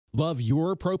Love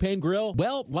your propane grill?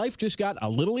 Well, life just got a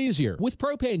little easier with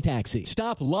Propane Taxi.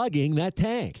 Stop lugging that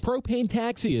tank. Propane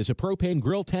Taxi is a propane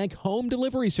grill tank home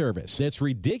delivery service that's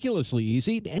ridiculously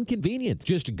easy and convenient.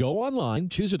 Just go online,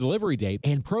 choose a delivery date,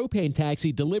 and Propane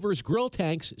Taxi delivers grill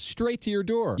tanks straight to your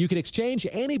door. You can exchange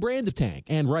any brand of tank.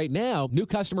 And right now, new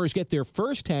customers get their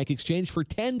first tank exchange for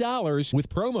 $10 with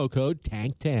promo code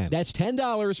TANK10. That's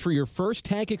 $10 for your first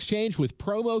tank exchange with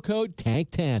promo code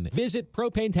TANK10. Visit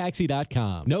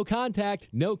propanetaxi.com. No contact,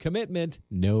 no commitment,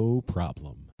 no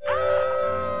problem.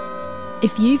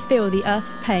 If you feel the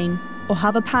earth's pain or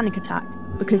have a panic attack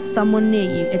because someone near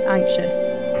you is anxious,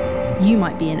 you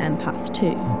might be an empath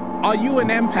too. Are you an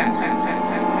empath?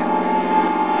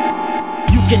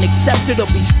 You can accept it or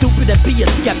be stupid and be a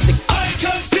skeptic.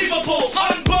 Inconceivable,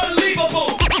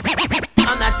 unbelievable.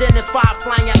 Unidentified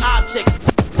flying objects.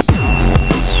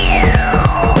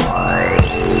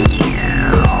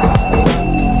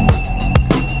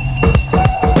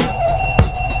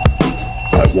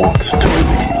 I want to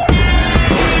believe.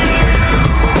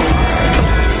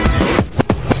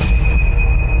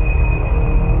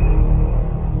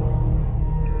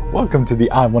 Welcome to the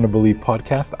I Want to Believe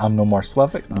podcast. I'm Nomar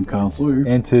Slevik. I'm Kyle Sawyer.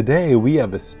 And today we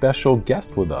have a special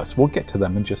guest with us. We'll get to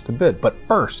them in just a bit. But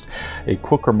first, a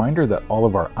quick reminder that all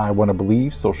of our I Want to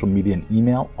Believe social media and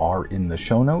email are in the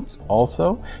show notes.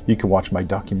 Also, you can watch my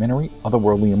documentary,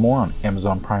 Otherworldly and More, on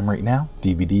Amazon Prime right now.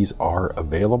 DVDs are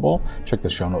available. Check the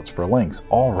show notes for links.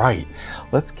 All right,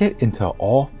 let's get into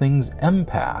all things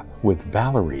empath with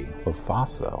Valerie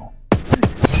Lofaso.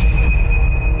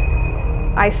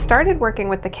 I started working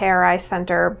with the KRI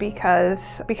Center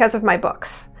because of my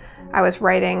books. I was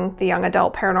writing the young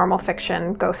adult paranormal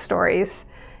fiction ghost stories,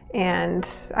 and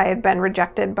I had been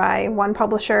rejected by one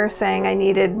publisher saying I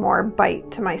needed more bite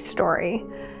to my story.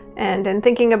 And in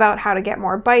thinking about how to get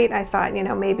more bite, I thought,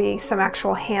 maybe some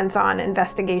actual hands-on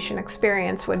investigation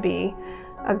experience would be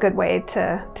a good way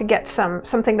to get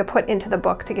something to put into the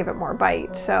book to give it more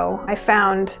bite. So I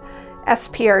found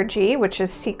SPRG, which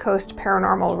is Seacoast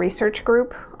Paranormal Research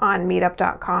Group, on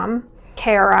meetup.com.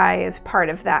 KRI is part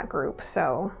of that group.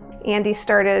 So Andy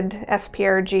started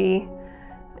SPRG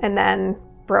and then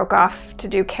broke off to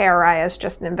do KRI as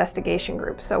just an investigation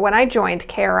group. So when I joined,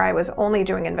 KRI was only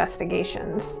doing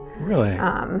investigations. Really?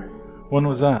 When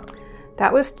was that?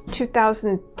 That was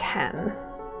 2010.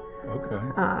 Okay.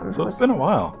 So it's been a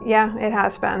while. Yeah, it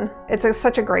has been. It's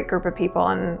such a great group of people,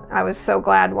 and I was so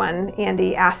glad when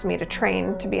Andy asked me to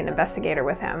train to be an investigator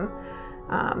with him.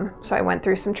 So I went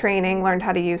through some training, learned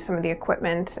how to use some of the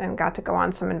equipment, and got to go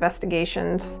on some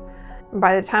investigations.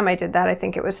 By the time I did that, I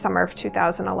think it was summer of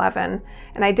 2011,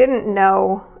 and I didn't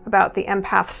know about the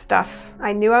empath stuff.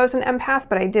 I knew I was an empath,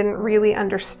 but I didn't really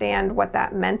understand what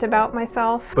that meant about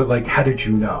myself. But how did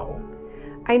you know?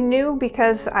 I knew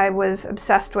because I was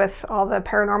obsessed with all the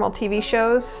paranormal TV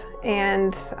shows,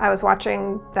 and I was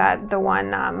watching the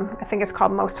one, I think it's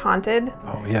called Most Haunted.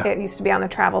 Oh, yeah. It used to be on the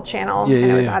Travel Channel, and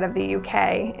it was out of the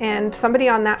UK. And somebody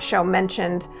on that show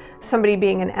mentioned somebody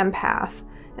being an empath,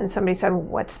 and somebody said,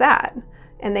 what's that?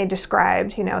 And they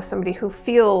described, somebody who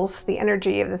feels the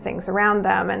energy of the things around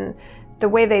them. And the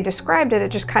way they described it, it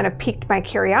just kind of piqued my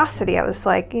curiosity. I was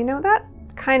like, that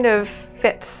kind of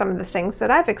fits some of the things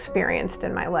that I've experienced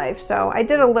in my life. So I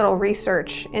did a little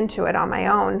research into it on my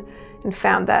own and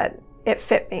found that it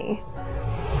fit me.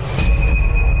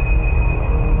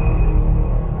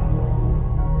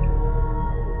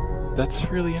 That's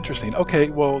really interesting.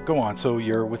 Okay, well, go on. So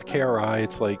you're with KRI,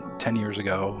 it's 10 years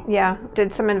ago. Yeah,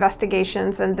 did some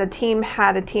investigations, and the team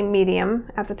had a team medium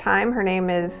at the time. Her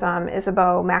name is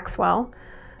Isabeau Maxwell.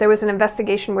 There was an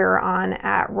investigation we were on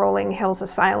at Rolling Hills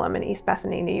Asylum in East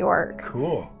Bethany, New York.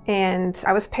 Cool. And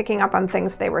I was picking up on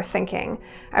things they were thinking.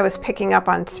 I was picking up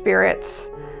on spirits,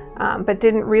 but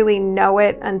didn't really know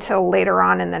it until later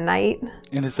on in the night.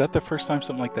 And is that the first time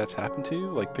something like that's happened to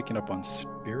you? Picking up on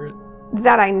spirit?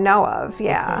 That I know of,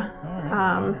 yeah. Okay.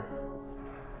 All right.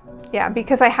 Yeah,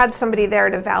 because I had somebody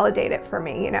there to validate it for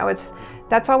me.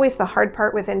 That's always the hard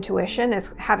part with intuition,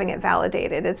 is having it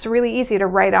validated. It's really easy to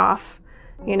write off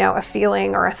a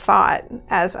feeling or a thought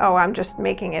as, oh, I'm just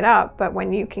making it up. But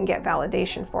when you can get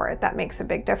validation for it, that makes a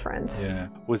big difference. Yeah.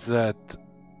 Was that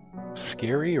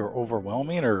scary or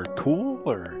overwhelming or cool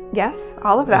or? Yes,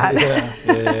 all of that.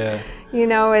 Yeah.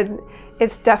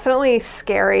 It's definitely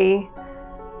scary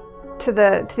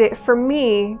for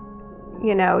me,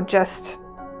 just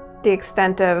the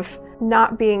extent of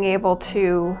not being able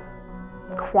to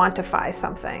quantify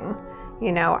something.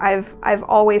 I've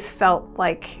always felt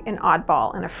like an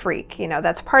oddball and a freak.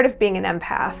 That's part of being an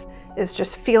empath, is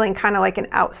just feeling kind of like an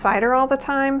outsider all the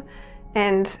time.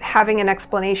 And having an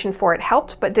explanation for it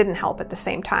helped, but didn't help at the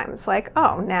same time. It's like,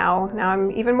 oh, now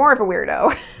I'm even more of a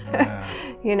weirdo,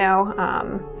 you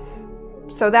know?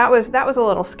 So that was a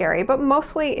little scary, but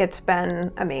mostly it's been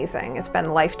amazing. It's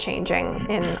been life-changing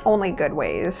in only good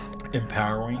ways.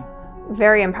 Empowering?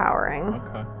 Very empowering.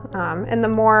 Okay. And the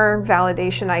more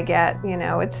validation I get, you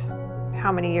know, it's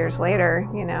how many years later,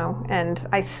 you know, and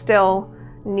I still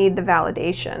need the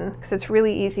validation, because it's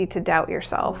really easy to doubt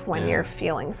yourself when you're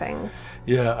feeling things.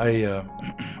 Yeah,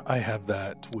 I have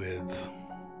that with,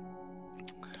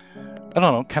 I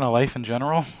don't know, kind of life in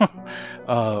general.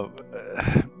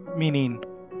 Meaning,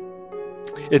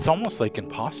 it's almost like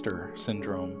imposter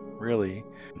syndrome, really,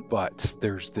 but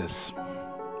there's this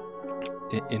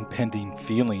impending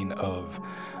feeling of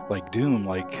like doom,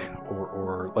 like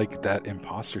or like that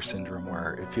imposter syndrome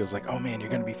where it feels like, oh man, you're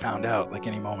going to be found out like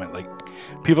any moment, like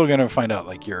people are going to find out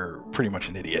like you're pretty much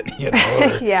an idiot, you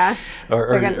know?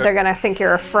 Or, they're going to think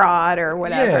you're a fraud or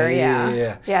whatever.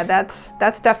 Yeah,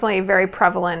 that's definitely very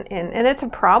prevalent and it's a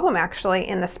problem actually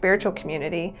in the spiritual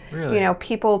community. Really? You know,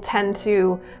 people tend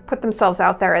to put themselves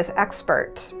out there as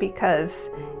experts, because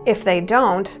if they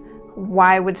don't,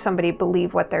 why would somebody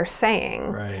believe what they're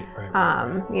saying? Right.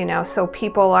 You know, so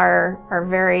people are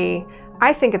very,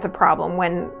 I think it's a problem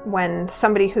when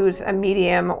somebody who's a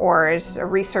medium or is a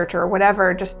researcher or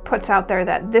whatever just puts out there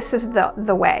that this is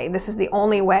the way, this is the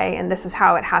only way, and this is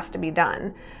how it has to be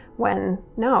done. When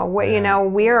no, you know,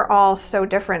 we're all so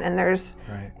different, and there's,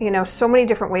 you know, so many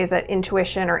different ways that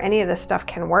intuition or any of this stuff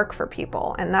can work for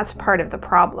people, and that's part of the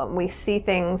problem. We see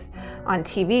things on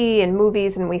TV and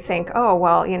movies, and we think, oh,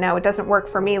 well, you know, it doesn't work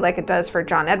for me like it does for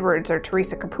John Edwards or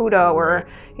Teresa Caputo or,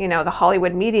 you know, the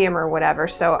Hollywood medium or whatever,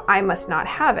 so I must not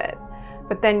have it.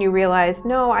 But then you realize,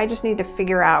 no, I just need to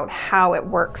figure out how it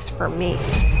works for me.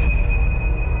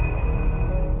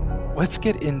 Let's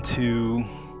get into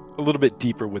a little bit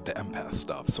deeper with the empath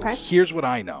stuff. So here's what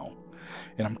I know,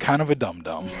 and I'm kind of a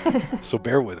dum-dum, so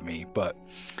bear with me, but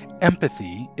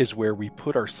empathy is where we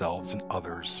put ourselves in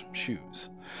others' shoes.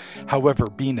 However,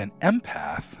 being an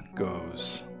empath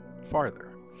goes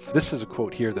farther. This is a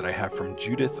quote here that I have from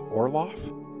Judith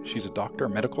Orloff. She's a doctor, a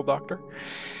medical doctor,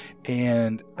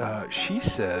 and she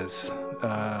says,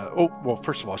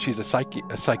 first of all, she's a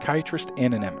psychiatrist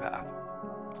and an empath.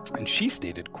 And she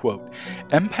stated, quote,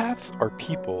 empaths are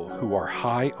people who are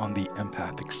high on the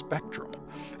empathic spectrum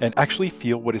and actually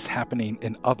feel what is happening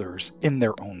in others in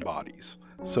their own bodies.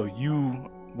 So you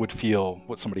would feel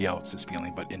what somebody else is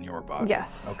feeling, but in your body.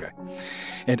 Yes. Okay.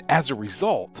 And as a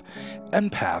result,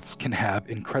 empaths can have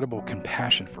incredible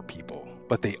compassion for people,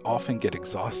 but they often get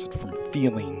exhausted from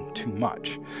feeling too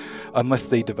much unless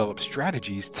they develop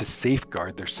strategies to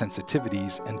safeguard their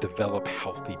sensitivities and develop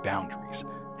healthy boundaries.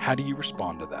 How do you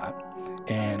respond to that?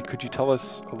 And could you tell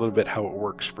us a little bit how it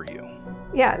works for you?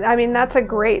 Yeah, I mean, that's a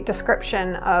great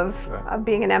description of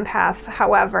being an empath.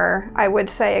 However, I would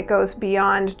say it goes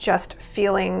beyond just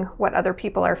feeling what other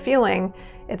people are feeling.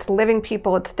 It's living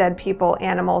people, it's dead people,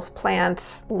 animals,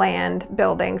 plants, land,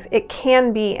 buildings. It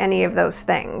can be any of those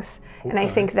things. Okay. And I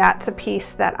think that's a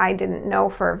piece that I didn't know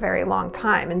for a very long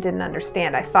time and didn't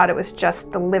understand. I thought it was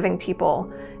just the living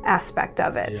people aspect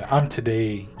of it. Yeah, I'm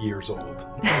today years old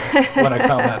when I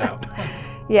found that out.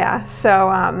 Yeah, so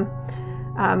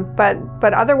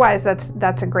but otherwise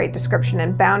that's a great description,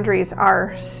 and boundaries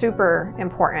are super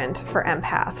important for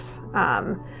empaths.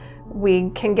 We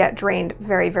can get drained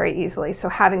very, very easily. So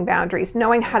having boundaries,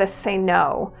 knowing how to say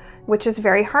no, which is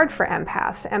very hard for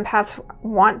empaths. Empaths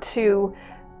want to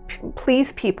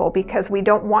please people because we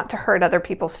don't want to hurt other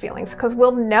people's feelings, because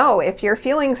we'll know if your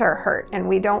feelings are hurt and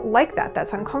we don't like that.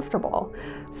 That's uncomfortable.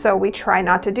 So we try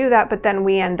not to do that, but then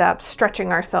we end up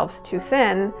stretching ourselves too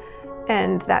thin,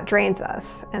 and that drains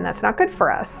us, and that's not good for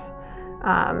us.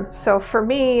 So for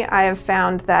me, I have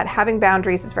found that having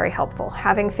boundaries is very helpful.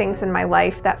 Having things in my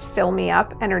life that fill me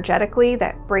up energetically,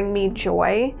 that bring me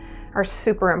joy, are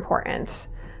super important.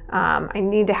 I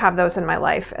need to have those in my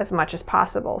life as much as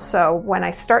possible. So when I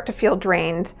start to feel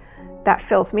drained, that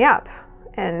fills me up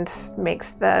and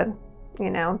makes the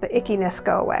ickiness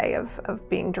go away of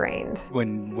being drained.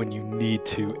 When you need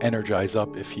to energize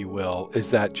up, if you will, is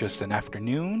that just an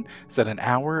afternoon? Is that an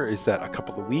hour? Is that a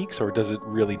couple of weeks? Or does it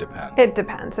really depend? It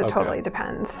depends. It totally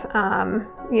depends.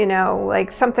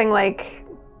 Like something like,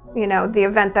 the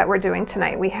event that we're doing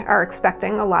tonight, we are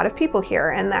expecting a lot of people here,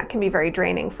 and that can be very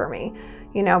draining for me.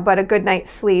 But a good night's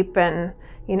sleep and,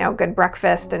 good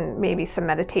breakfast and maybe some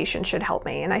meditation should help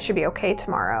me, and I should be okay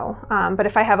tomorrow. But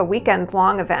if I have a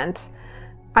weekend-long event,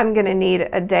 I'm going to need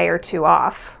a day or two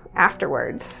off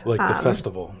afterwards. Like the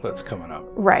festival that's coming up.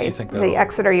 Right. You think the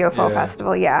Exeter UFO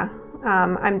Festival, yeah.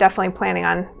 I'm definitely planning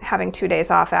on having 2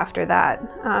 days off after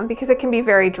that, because it can be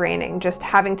very draining. Just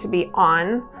having to be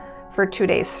on for 2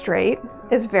 days straight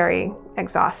is very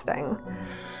exhausting.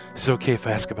 Is it okay if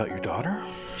I ask about your daughter?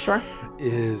 Sure.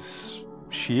 Is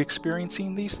she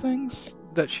experiencing these things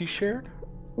that she shared?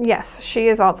 Yes, she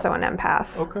is also an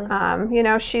empath.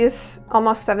 Okay. She's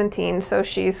almost 17, so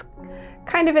she's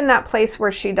kind of in that place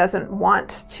where she doesn't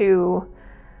want to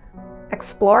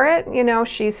explore it.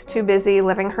 She's too busy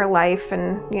living her life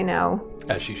and,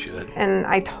 As she should. And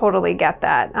I totally get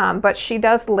that. But she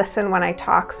does listen when I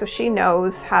talk, so she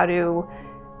knows how to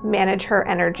manage her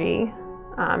energy.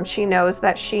 She knows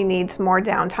that she needs more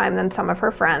downtime than some of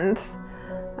her friends,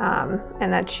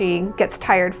 and that she gets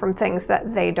tired from things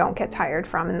that they don't get tired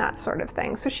from and that sort of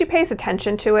thing. So she pays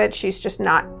attention to it. She's just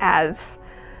not as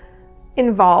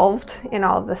involved in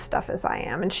all of this stuff as I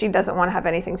am, and she doesn't want to have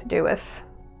anything to do with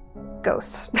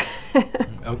ghosts.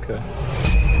 Okay.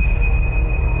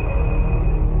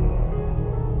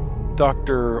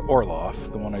 Dr.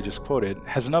 Orloff, the one I just quoted,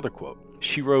 has another quote.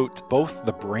 She wrote, "Both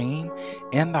the brain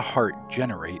and the heart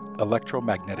generate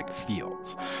electromagnetic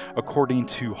fields. According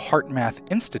to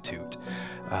HeartMath Institute,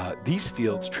 these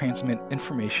fields transmit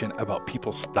information about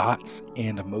people's thoughts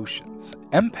and emotions.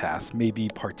 Empaths may be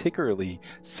particularly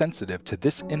sensitive to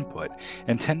this input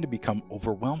and tend to become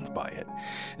overwhelmed by it.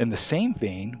 In the same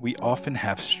vein, we often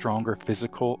have stronger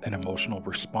physical and emotional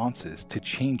responses to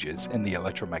changes in the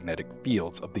electromagnetic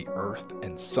fields of the earth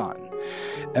and sun.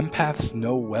 Empaths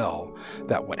know well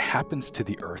that what happens to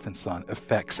the earth and sun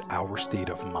affects our state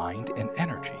of mind and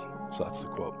energy." So that's the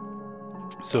quote.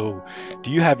 So, do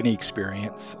you have any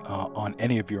experience on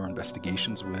any of your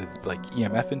investigations with like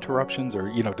EMF interruptions,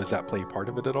 or does that play a part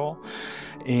of it at all?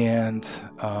 And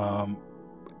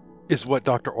is what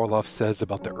Dr. Orloff says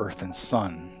about the Earth and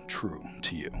Sun true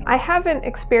to you? I haven't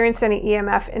experienced any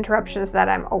EMF interruptions that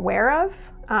I'm aware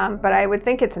of, but I would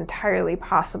think it's entirely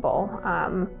possible.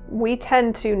 We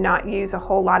tend to not use a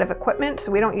whole lot of equipment,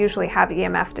 so we don't usually have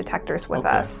EMF detectors with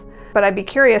us. But I'd be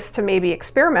curious to maybe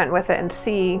experiment with it and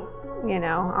see.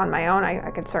 On my own, I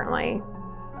could certainly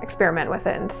experiment with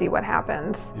it and see what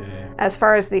happens. Yeah. As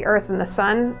far as the earth and the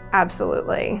sun,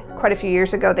 absolutely. Quite a few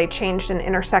years ago, they changed an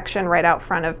intersection right out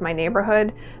front of my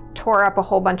neighborhood, tore up a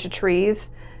whole bunch of trees,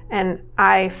 and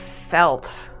I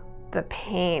felt the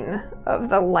pain of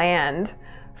the land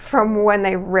from when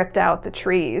they ripped out the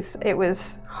trees. It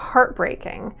was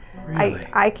heartbreaking. Really?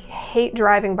 I hate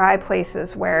driving by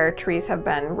places where trees have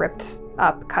been ripped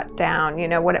up, cut down,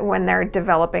 when they're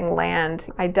developing land.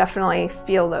 I definitely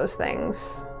feel those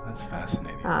things. That's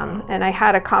fascinating. And I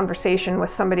had a conversation with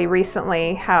somebody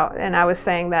recently, and I was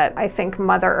saying that I think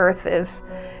Mother Earth is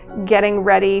getting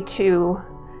ready to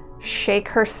shake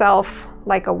herself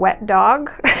like a wet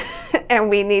dog, and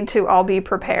we need to all be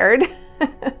prepared.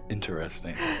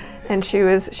 Interesting. And she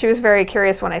was very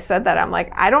curious when I said that. I'm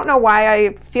like, I don't know why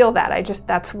I feel that.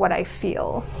 That's what I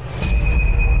feel.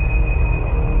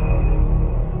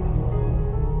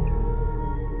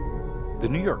 The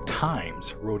New York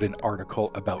Times wrote an article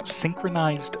about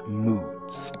synchronized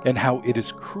moods and how it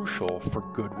is crucial for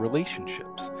good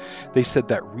relationships. They said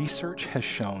that research has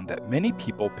shown that many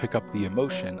people pick up the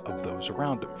emotion of those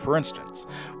around them. For instance,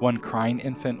 one crying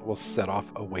infant will set off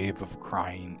a wave of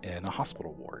crying in a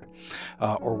hospital ward.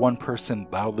 Or one person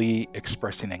loudly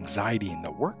expressing anxiety in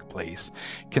the workplace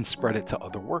can spread it to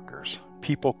other workers.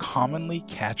 People commonly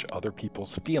catch other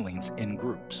people's feelings in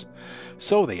groups.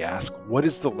 So they ask, what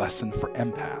is the lesson for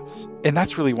empaths? And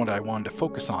that's really what I wanted to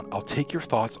focus on. I'll take your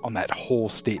thoughts on that whole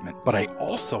statement, but I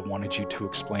also wanted you to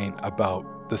explain about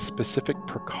the specific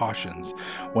precautions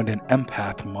when an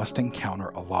empath must encounter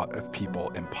a lot of people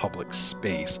in public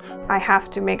space. I have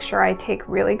to make sure I take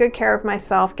really good care of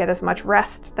myself, get as much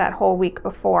rest that whole week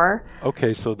before.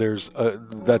 Okay, so there's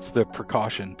that's the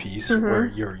precaution piece where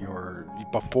you're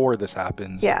before this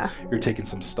happens. Yeah. You're taking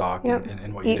some stock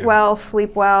in what you do. Eat well,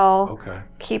 sleep well. Okay.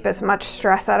 Keep as much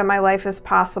stress out of my life as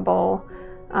possible.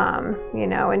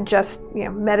 And just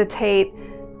meditate,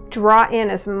 draw in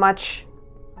as much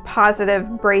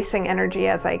positive bracing energy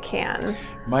as I can.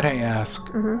 Might I ask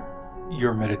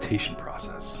your meditation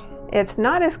process? It's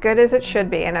not as good as it should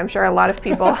be, and I'm sure a lot of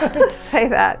people say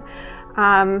that.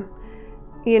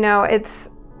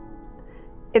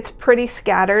 It's pretty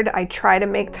scattered. I try to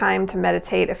make time to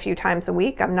meditate a few times a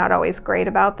week. I'm not always great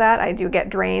about that. I do get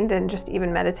drained, and just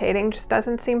even meditating just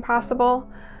doesn't seem possible.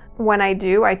 When I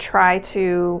do, I try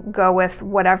to go with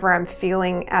whatever I'm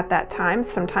feeling at that time.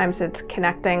 Sometimes it's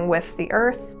connecting with the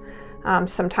earth.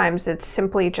 Sometimes it's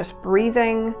simply just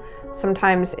breathing.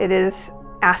 Sometimes it is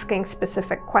asking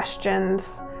specific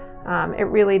questions. It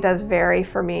really does vary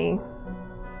for me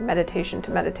meditation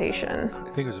to meditation? I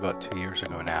think it was about 2 years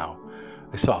ago now.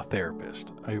 I saw a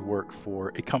therapist. I worked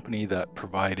for a company that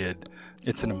provided,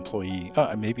 it's an employee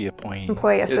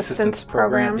assistance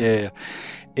program. Yeah.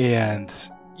 And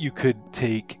you could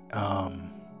take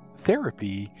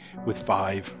therapy with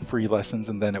 5 free lessons,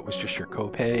 and then it was just your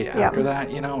copay after that,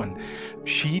 and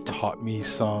she taught me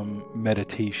some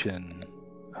meditation,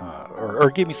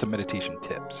 or gave me some meditation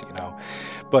tips,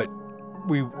 but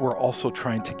we were also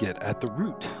trying to get at the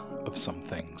root of some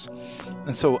things.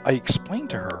 And so I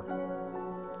explained to her,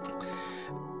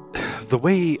 the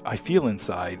way I feel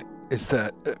inside is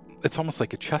that it's almost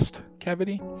like a chest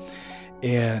cavity,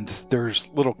 and there's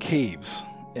little caves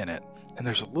in it, and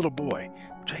there's a little boy,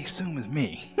 which I assume is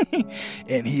me,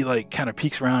 and he kind of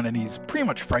peeks around, and he's pretty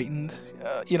much frightened,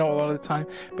 a lot of the time,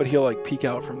 but he'll peek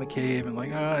out from the cave and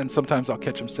and sometimes I'll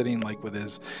catch him sitting with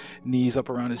his knees up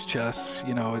around his chest,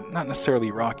 not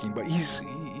necessarily rocking, but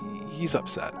he's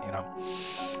upset,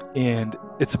 and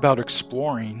it's about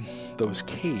exploring those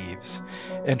caves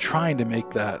and trying to make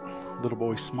that little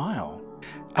boy smile.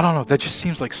 I don't know, that just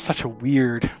seems like such a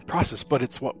weird process, but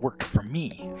it's what worked for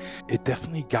me. It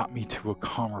definitely got me to a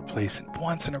calmer place. And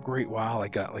once in a great while, I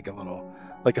got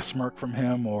a smirk from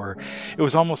him, or it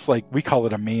was almost like, we call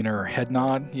it a Mainer head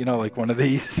nod, one of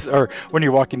these, or when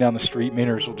you're walking down the street,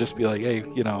 Mainers will just be like, hey,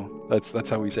 that's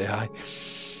how we say hi.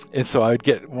 And so I would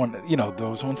get one,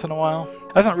 those once in a while.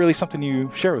 That's not really something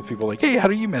you share with people, hey, how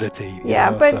do you meditate?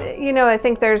 I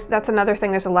think that's another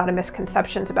thing. There's a lot of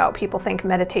misconceptions about, people think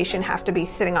meditation have to be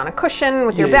sitting on a cushion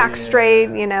with your back straight,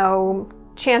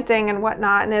 chanting and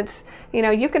whatnot. And it's,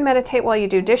 you can meditate while you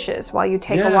do dishes, while you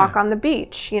take a walk on the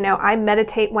beach. I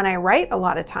meditate when I write a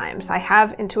lot of times. I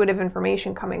have intuitive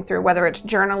information coming through, whether it's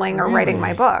journaling or writing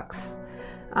my books.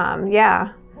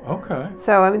 Okay.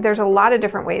 So, there's a lot of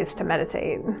different ways to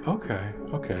meditate.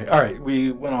 Okay. All right.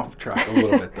 We went off track a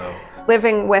little bit, though.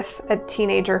 Living with a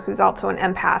teenager who's also an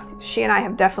empath, she and I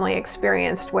have definitely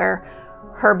experienced where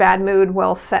her bad mood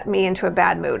will set me into a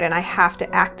bad mood, and I have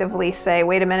to actively say,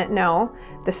 wait a minute, no,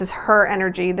 this is her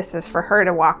energy. This is for her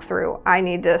to walk through. I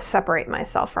need to separate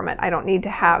myself from it. I don't need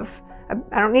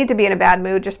to be in a bad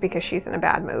mood just because she's in a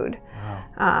bad mood.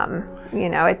 Wow.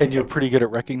 And you're pretty good at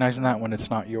recognizing that when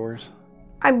it's not yours?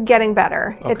 I'm getting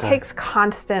better. Okay. It takes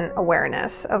constant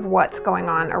awareness of what's going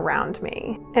on around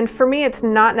me. And for me, it's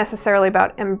not necessarily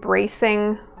about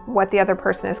embracing what the other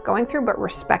person is going through, but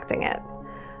respecting it.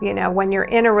 When you're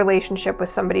in a relationship with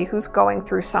somebody who's going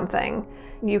through something,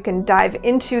 you can dive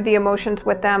into the emotions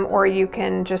with them, or you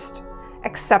can just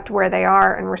accept where they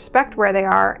are and respect where they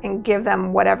are and give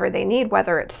them whatever they need,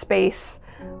 whether it's space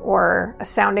or a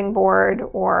sounding board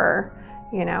or,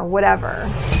 whatever.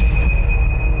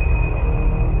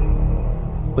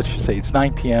 Let's just say it's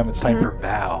 9 p.m. It's time for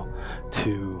Val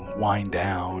to wind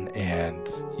down, and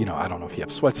I don't know if you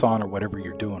have sweats on or whatever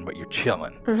you're doing, but you're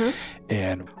chilling.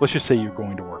 And let's just say you're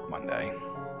going to work Monday.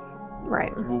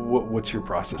 Right. What's your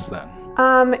process then?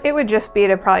 It would just be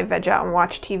to probably veg out and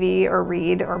watch TV or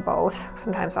read, or both.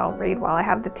 Sometimes I'll read while I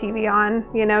have the TV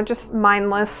on, just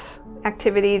mindless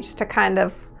activity, just to kind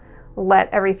of let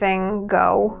everything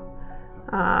go,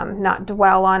 not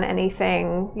dwell on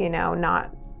anything,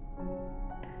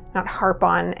 not harp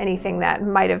on anything that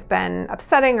might have been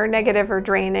upsetting or negative or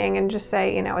draining, and just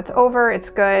say, it's over, it's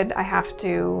good, I have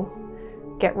to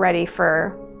get ready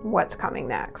for what's coming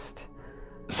next.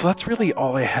 So that's really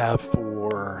all I have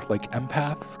for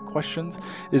empath questions.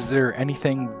 Is there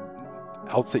anything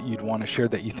else that you'd want to share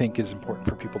that you think is important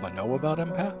for people to know about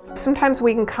empaths? Sometimes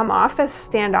we can come off as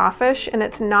standoffish, and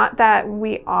it's not that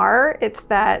we are, it's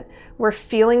that we're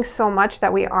feeling so much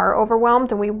that we are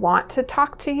overwhelmed and we want to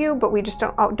talk to you, but we just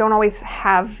don't always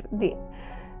have the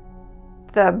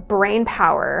brain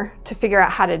power to figure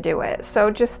out how to do it.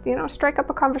 So just, strike up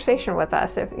a conversation with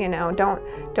us. If,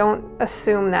 don't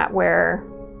assume that we're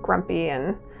grumpy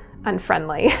and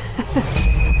unfriendly.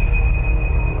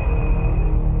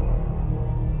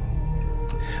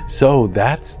 So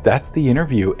that's the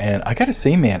interview, and I gotta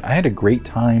say, man, I had a great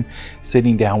time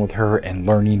sitting down with her and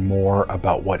learning more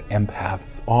about what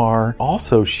empaths are.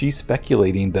 Also, she's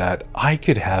speculating that I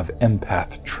could have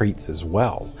empath traits as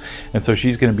well, and so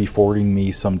she's going to be forwarding me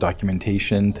some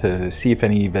documentation to see if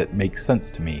any of it makes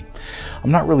sense to me.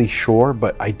 I'm not really sure,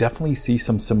 but I definitely see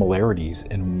some similarities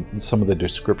in some of the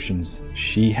descriptions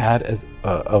she had as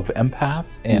of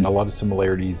empaths, and a lot of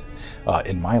similarities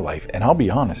in my life. And I'll be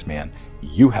honest, man,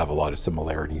 you have a lot of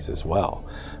similarities as well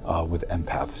with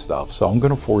empath stuff. So I'm going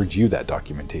to forward you that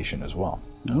documentation as well.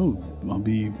 Oh, I'll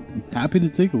be happy to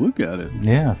take a look at it.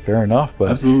 Yeah, fair enough.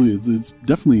 But absolutely, it's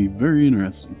definitely very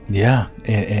interesting. Yeah,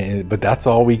 but that's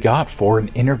all we got for an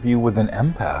interview with an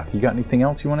empath. You got anything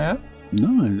else you want to add?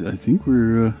 No, I think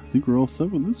we're all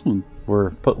set with this one.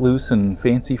 We're footloose and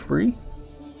fancy free.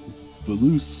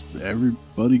 Footloose,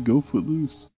 everybody go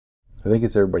footloose. I think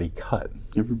it's everybody cut.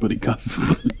 Everybody cut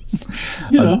footloose.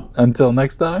 Until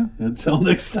next time. Until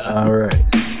next time. All right.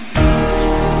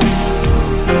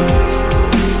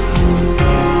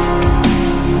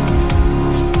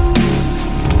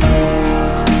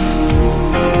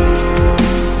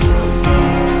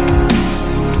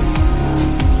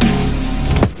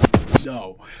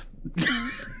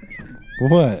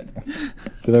 What?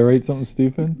 Did I write something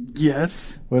stupid?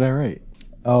 Yes. What did I write?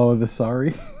 Oh, the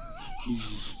sorry?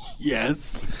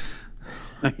 Yes.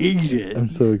 I hate it. I'm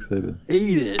so excited.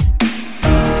 Hate it.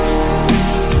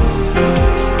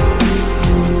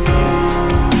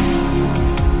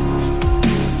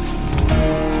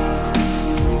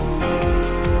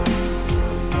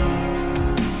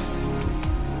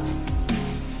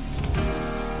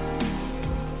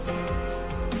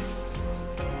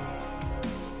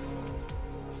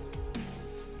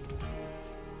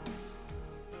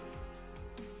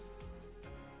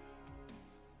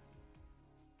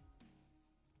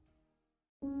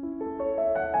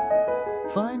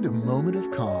 Find a moment of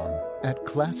calm at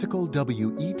Classical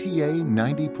WETA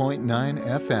 90.9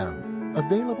 FM.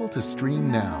 Available to stream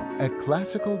now at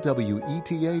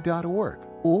classicalweta.org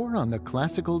or on the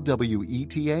Classical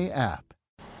WETA app.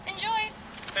 Enjoy!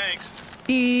 Thanks.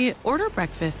 Order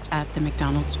breakfast at the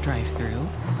McDonald's drive-thru.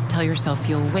 Tell yourself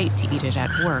you'll wait to eat it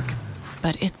at work,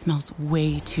 but it smells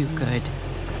way too good.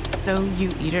 So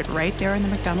you eat it right there in the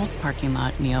McDonald's parking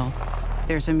lot meal.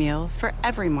 There's a meal for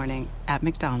every morning at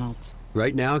McDonald's.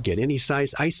 Right now, get any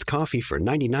size iced coffee for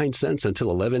 99 cents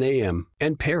until 11 a.m.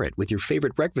 and pair it with your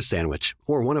favorite breakfast sandwich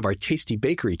or one of our tasty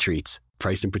bakery treats.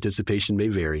 Price and participation may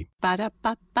vary.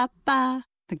 Ba-da-ba-ba-ba.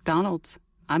 McDonald's.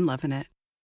 I'm loving it.